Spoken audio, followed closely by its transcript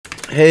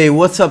Hey,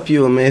 what's up,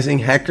 you amazing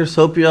hackers?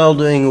 Hope you're all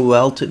doing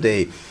well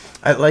today.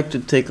 I'd like to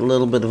take a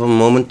little bit of a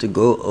moment to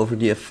go over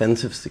the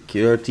Offensive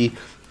Security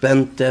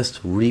Pen Test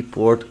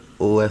Report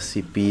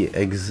OSCP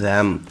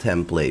exam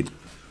template.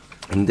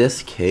 In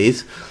this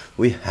case,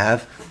 we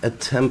have a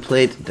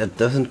template that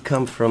doesn't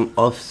come from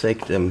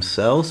OffSec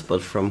themselves,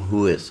 but from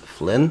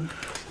Flynn.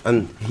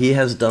 And he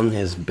has done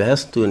his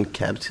best to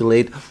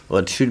encapsulate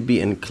what should be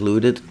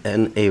included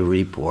in a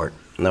report.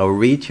 Now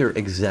read your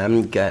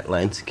exam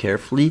guidelines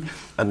carefully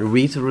and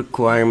read the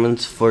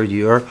requirements for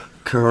your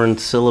current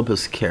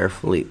syllabus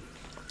carefully.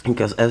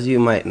 Because as you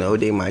might know,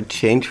 they might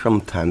change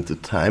from time to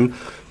time.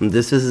 And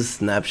this is a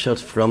snapshot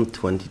from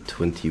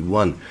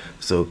 2021.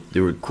 So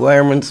the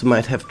requirements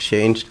might have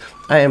changed.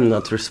 I am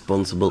not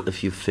responsible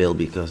if you fail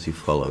because you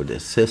follow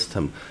this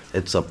system.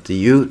 It's up to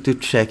you to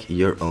check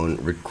your own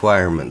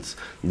requirements.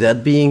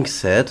 That being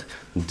said,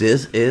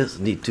 this is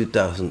the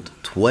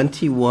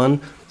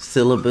 2021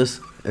 syllabus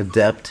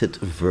adapted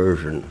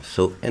version.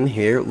 So in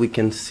here we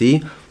can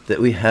see that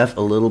we have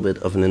a little bit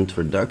of an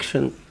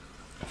introduction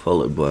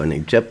followed by an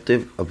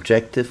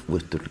objective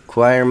with the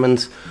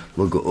requirements.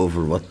 We'll go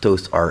over what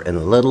those are in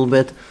a little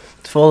bit,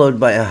 followed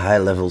by a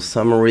high-level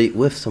summary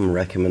with some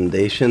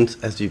recommendations.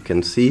 As you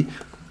can see,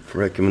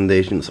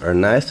 recommendations are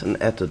nice,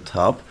 and at the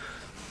top,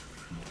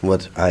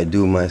 what I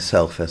do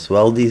myself as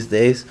well these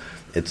days,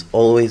 it's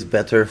always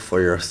better for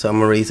your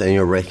summaries and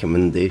your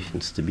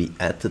recommendations to be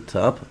at the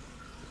top.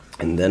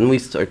 And then we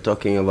start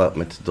talking about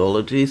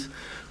methodologies.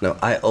 Now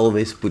I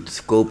always put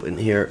scope in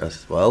here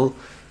as well.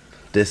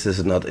 This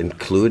is not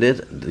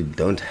included. You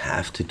don't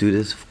have to do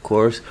this, of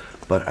course,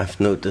 but I've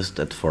noticed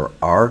that for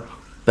our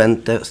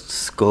pen test,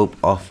 scope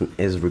often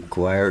is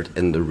required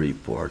in the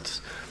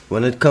reports.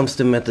 When it comes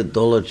to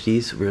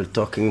methodologies, we're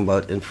talking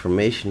about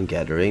information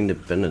gathering, the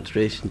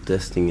penetration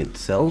testing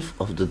itself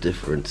of the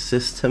different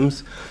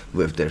systems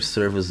with their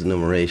service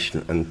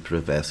enumeration and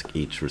PrivESC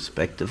each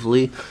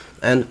respectively,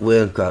 and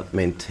we've got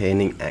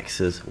maintaining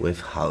access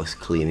with house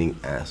cleaning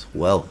as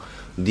well.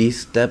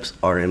 These steps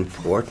are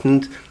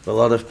important. A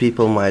lot of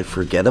people might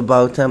forget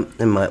about them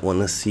and might want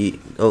to see,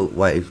 oh,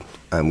 why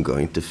I'm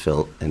going to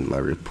fill in my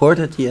report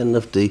at the end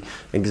of the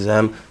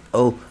exam.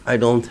 Oh, I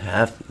don't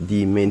have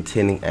the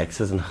maintaining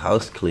access and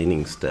house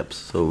cleaning steps.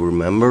 So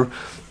remember,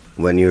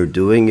 when you're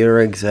doing your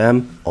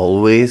exam,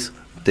 always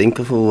think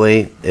of a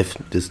way, if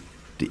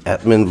the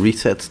admin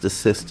resets the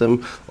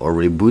system or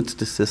reboots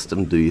the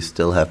system, do you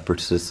still have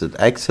persistent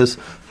access?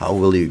 How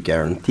will you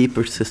guarantee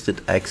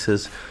persistent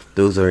access?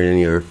 Those are in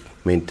your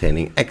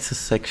maintaining access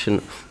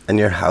section. And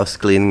your house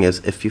cleaning is,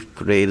 if you've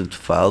created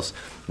files,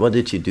 what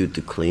did you do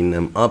to clean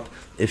them up?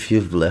 If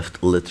you've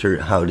left litter,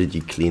 how did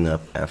you clean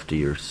up after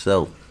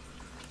yourself?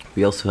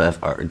 We also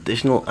have our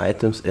additional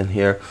items in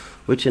here,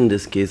 which in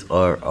this case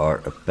are our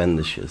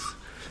appendages.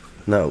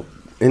 Now,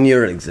 in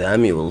your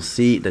exam, you will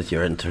see that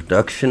your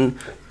introduction,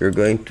 you're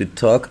going to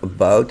talk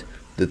about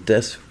the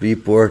test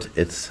report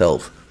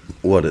itself,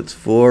 what it's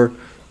for,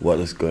 what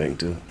is going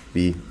to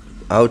be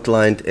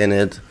outlined in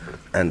it,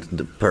 and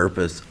the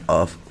purpose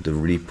of the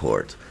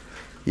report.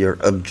 Your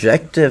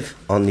objective,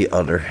 on the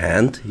other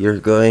hand, you're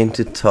going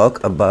to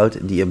talk about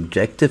the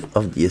objective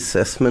of the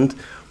assessment,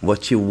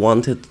 what you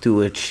wanted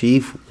to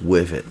achieve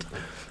with it.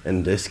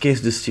 In this case,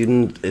 the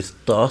student is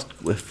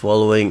tasked with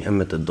following a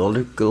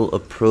methodological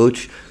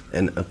approach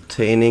in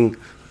obtaining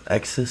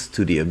access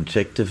to the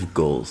objective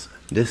goals.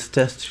 This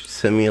test should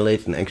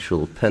simulate an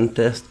actual pen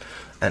test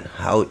and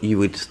how you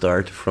would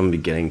start from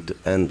beginning to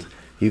end.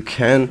 You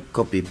can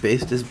copy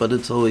paste this, but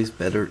it's always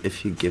better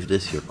if you give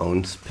this your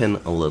own spin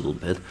a little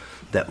bit.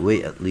 That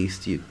way at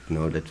least you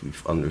know that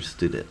we've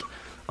understood it.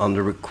 On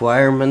the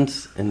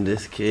requirements, in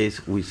this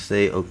case, we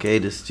say, okay,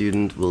 the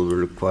student will be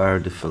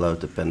required to fill out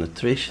the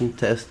penetration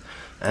test,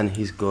 and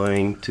he's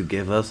going to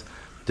give us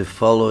the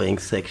following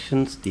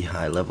sections: the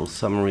high-level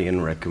summary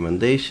and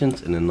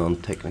recommendations in a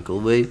non-technical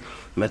way,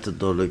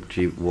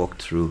 methodology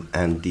walkthrough,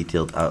 and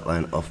detailed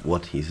outline of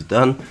what he's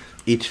done,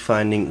 each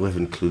finding with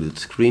included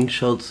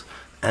screenshots,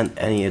 and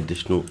any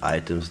additional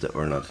items that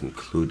were not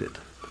included.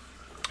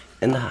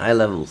 In the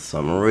high-level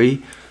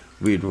summary,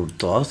 we will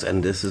toss,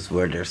 and this is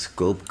where their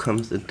scope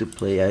comes into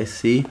play, I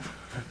see.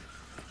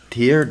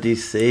 Here they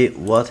say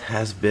what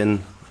has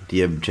been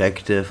the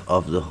objective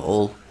of the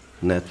whole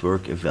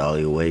network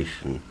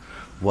evaluation.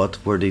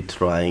 What were they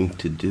trying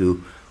to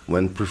do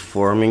when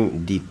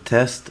performing the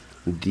test?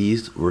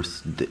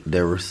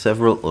 There were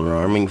several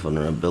alarming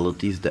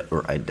vulnerabilities that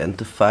were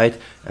identified,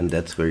 and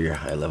that's where your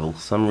high-level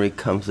summary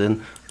comes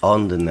in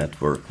on the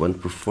network. When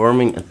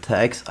performing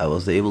attacks, I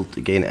was able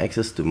to gain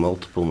access to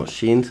multiple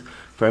machines,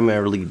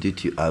 primarily due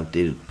to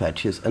outdated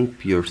patches and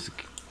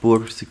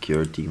poor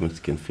security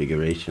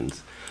misconfigurations.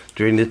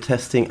 During the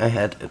testing, I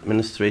had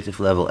administrative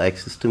level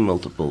access to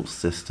multiple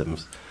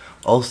systems.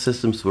 All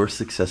systems were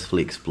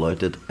successfully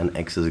exploited and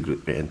access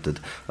granted.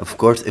 Of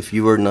course, if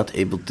you were not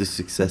able to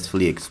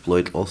successfully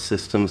exploit all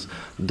systems,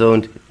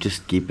 don't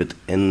just keep it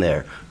in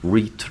there.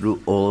 Read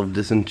through all of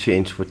this and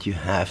change what you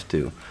have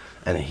to.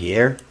 And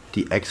here,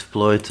 the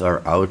exploits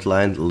are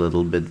outlined a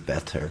little bit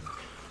better.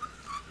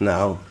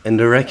 Now, in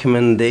the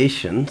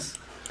recommendations,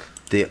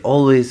 they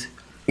always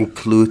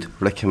include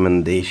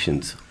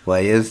recommendations.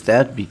 Why is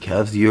that?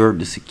 Because you're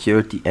the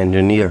security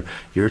engineer.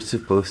 You're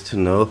supposed to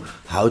know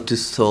how to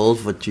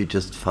solve what you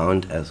just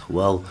found as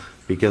well.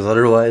 Because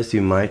otherwise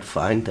you might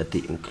find that they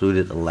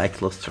included a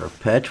lackluster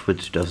patch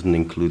which doesn't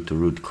include the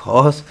root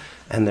cause,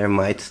 and there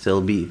might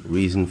still be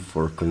reason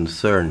for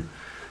concern.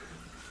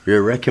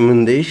 Your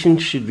recommendation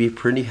should be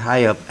pretty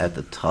high up at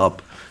the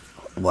top.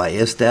 Why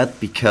is that?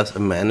 Because a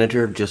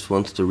manager just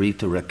wants to read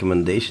the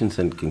recommendations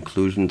and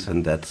conclusions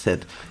and that's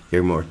it.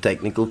 Your more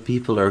technical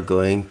people are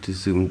going to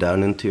zoom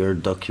down into your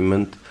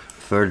document,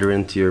 further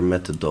into your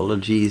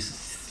methodologies,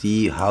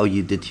 see how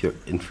you did your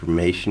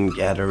information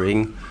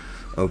gathering.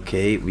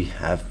 Okay, we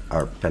have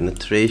our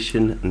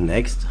penetration.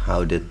 Next,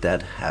 how did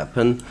that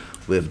happen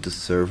with the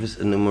service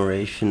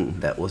enumeration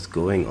that was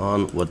going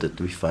on? What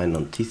did we find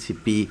on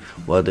TCP?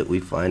 What did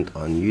we find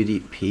on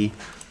UDP?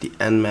 The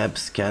Nmap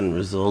scan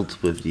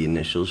results with the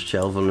initial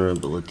shell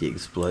vulnerability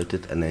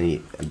exploited and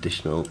any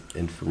additional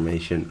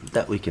information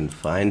that we can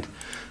find.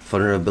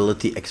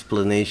 Vulnerability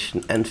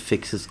explanation and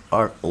fixes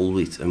are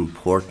always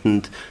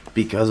important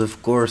because,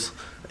 of course,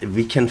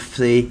 we can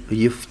say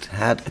you've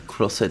had a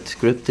cross-site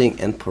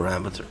scripting and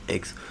parameter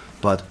X,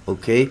 but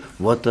okay,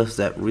 what does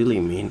that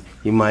really mean?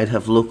 You might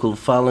have local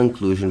file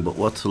inclusion, but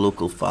what's a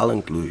local file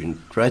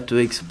inclusion? Try to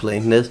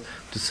explain this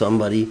to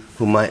somebody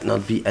who might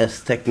not be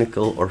as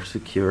technical or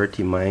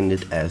security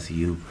minded as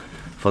you.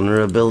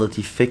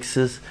 Vulnerability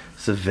fixes,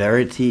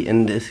 severity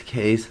in this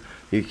case,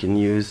 you can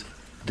use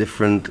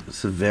different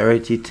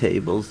severity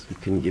tables. You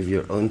can give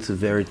your own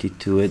severity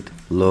to it,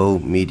 low,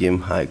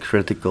 medium, high,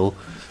 critical.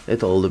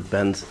 It all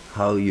depends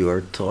how you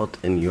are taught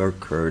in your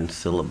current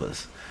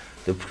syllabus.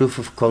 The proof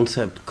of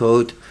concept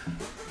code,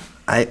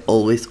 I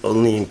always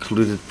only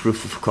included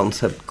proof of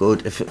concept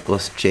code if it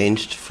was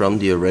changed from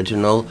the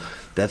original.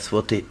 That's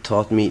what they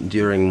taught me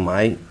during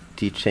my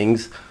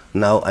teachings.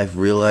 Now I've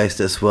realized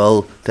as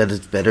well that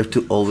it's better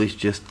to always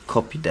just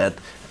copy that,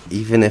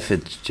 even if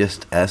it's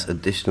just as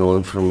additional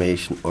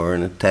information or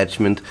an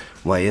attachment.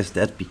 Why is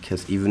that?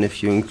 Because even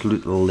if you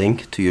include a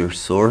link to your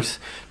source,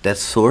 that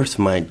source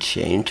might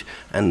change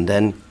and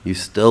then you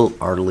still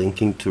are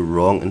linking to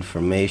wrong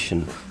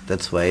information.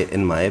 That's why,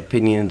 in my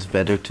opinion, it's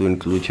better to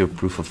include your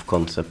proof of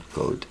concept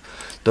code.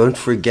 Don't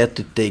forget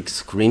to take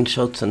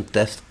screenshots and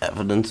test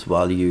evidence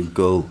while you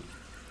go.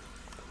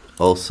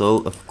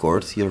 Also, of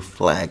course, your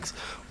flags.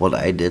 What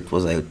I did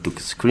was I took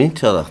a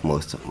screenshot of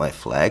most of my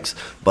flags,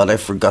 but I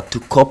forgot to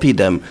copy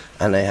them,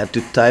 and I had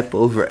to type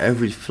over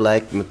every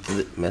flag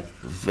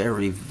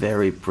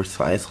very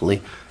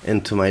precisely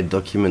into my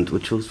document,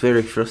 which was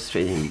very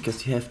frustrating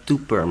because you have 2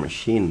 per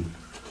machine.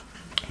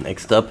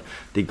 Next up,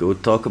 they go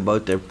talk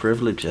about their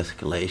privilege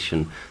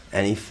escalation.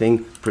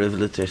 Anything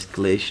privilege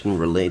escalation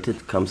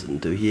related comes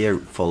into here,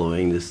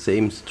 following the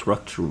same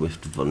structure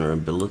with the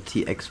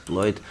vulnerability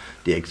exploit,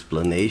 the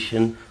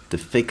explanation, the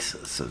fix,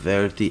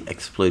 severity,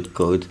 exploit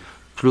code,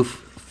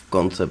 proof of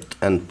concept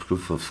and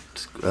proof of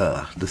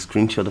the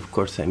screenshot, of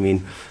course I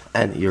mean,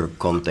 and your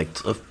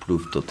context of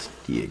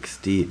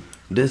proof.txt.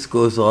 This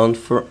goes on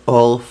for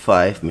all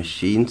 5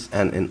 machines,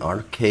 and in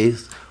our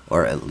case,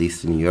 or at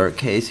least in your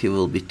case, you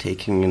will be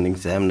taking an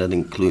exam that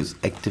includes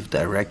Active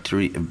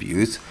Directory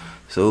abuse.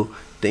 So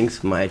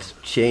things might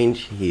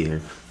change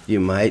here. You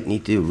might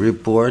need to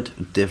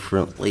report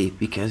differently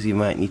because you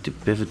might need to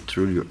pivot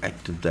through your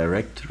Active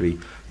Directory.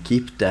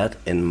 Keep that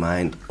in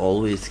mind.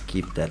 Always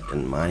keep that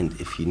in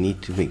mind. If you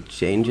need to make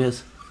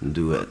changes,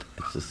 do it.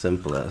 It's as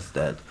simple as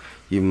that.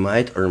 You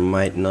might or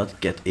might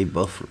not get a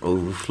buffer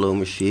overflow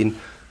machine.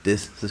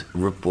 This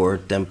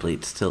report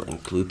template still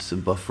includes a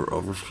buffer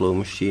overflow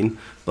machine,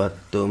 but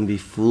don't be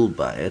fooled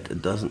by it.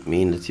 It doesn't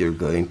mean that you're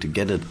going to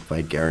get it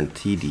by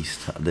guarantee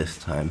this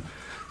time.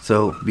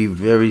 So be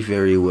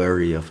very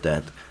wary of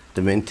that.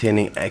 The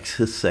maintaining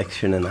access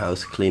section and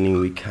house cleaning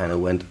we kind of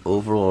went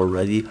over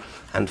already,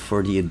 and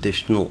for the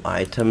additional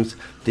items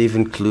they've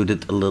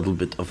included a little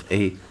bit of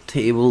a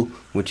table,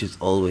 which is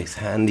always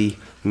handy.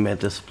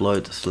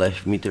 Metasploit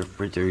 /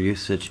 meterpreter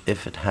usage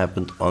if it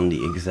happened on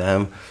the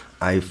exam.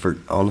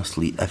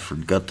 Honestly, I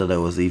forgot that I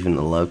was even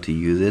allowed to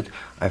use it.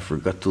 I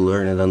forgot to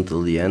learn it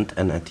until the end,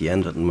 and at the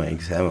end of my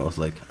exam I was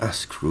like,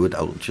 screw it,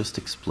 I'll just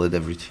exploit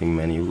everything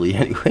manually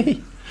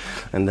anyway.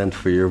 And then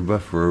for your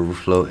buffer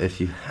overflow, if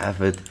you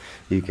have it,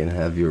 you can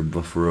have your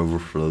buffer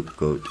overflow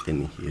code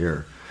in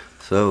here.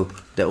 So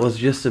that was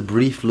just a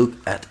brief look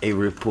at a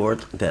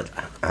report that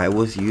I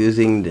was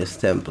using. This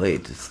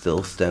template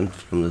still stems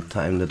from the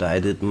time that I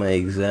did my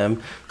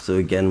exam. So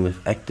again,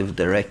 with Active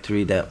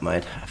Directory that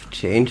might have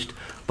changed,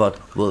 but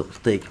we'll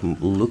take a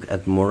look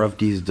at more of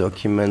these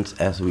documents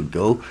as we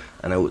go.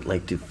 And I would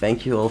like to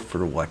thank you all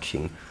for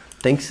watching.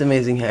 Thanks,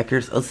 amazing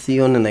hackers. I'll see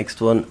you on the next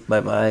one.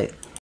 Bye bye.